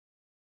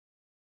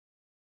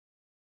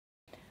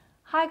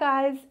Hi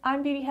guys,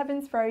 I'm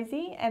Beautyheaven's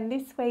Rosie, and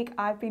this week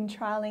I've been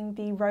trialling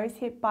the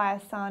Rosehip by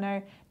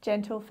Essano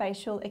Gentle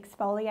Facial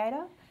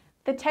Exfoliator.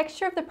 The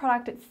texture of the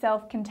product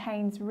itself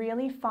contains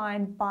really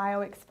fine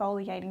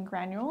bio-exfoliating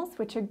granules,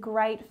 which are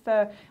great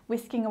for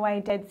whisking away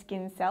dead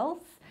skin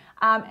cells.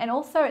 And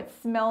also it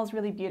smells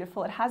really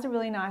beautiful. It has a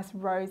really nice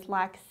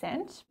rose-like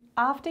scent.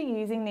 After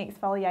using the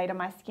exfoliator,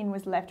 my skin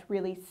was left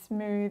really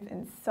smooth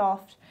and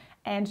soft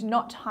and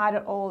not tight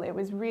at all. It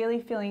was really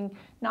feeling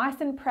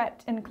nice and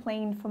prepped and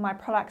clean for my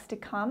products to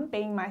come,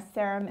 being my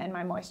serum and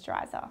my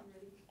moisturizer.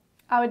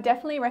 I would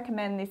definitely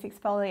recommend this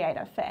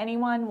exfoliator for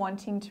anyone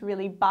wanting to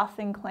really buff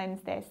and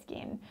cleanse their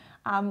skin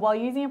while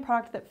using a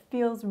product that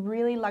feels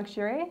really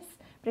luxurious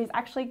but is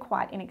actually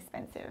quite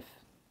inexpensive.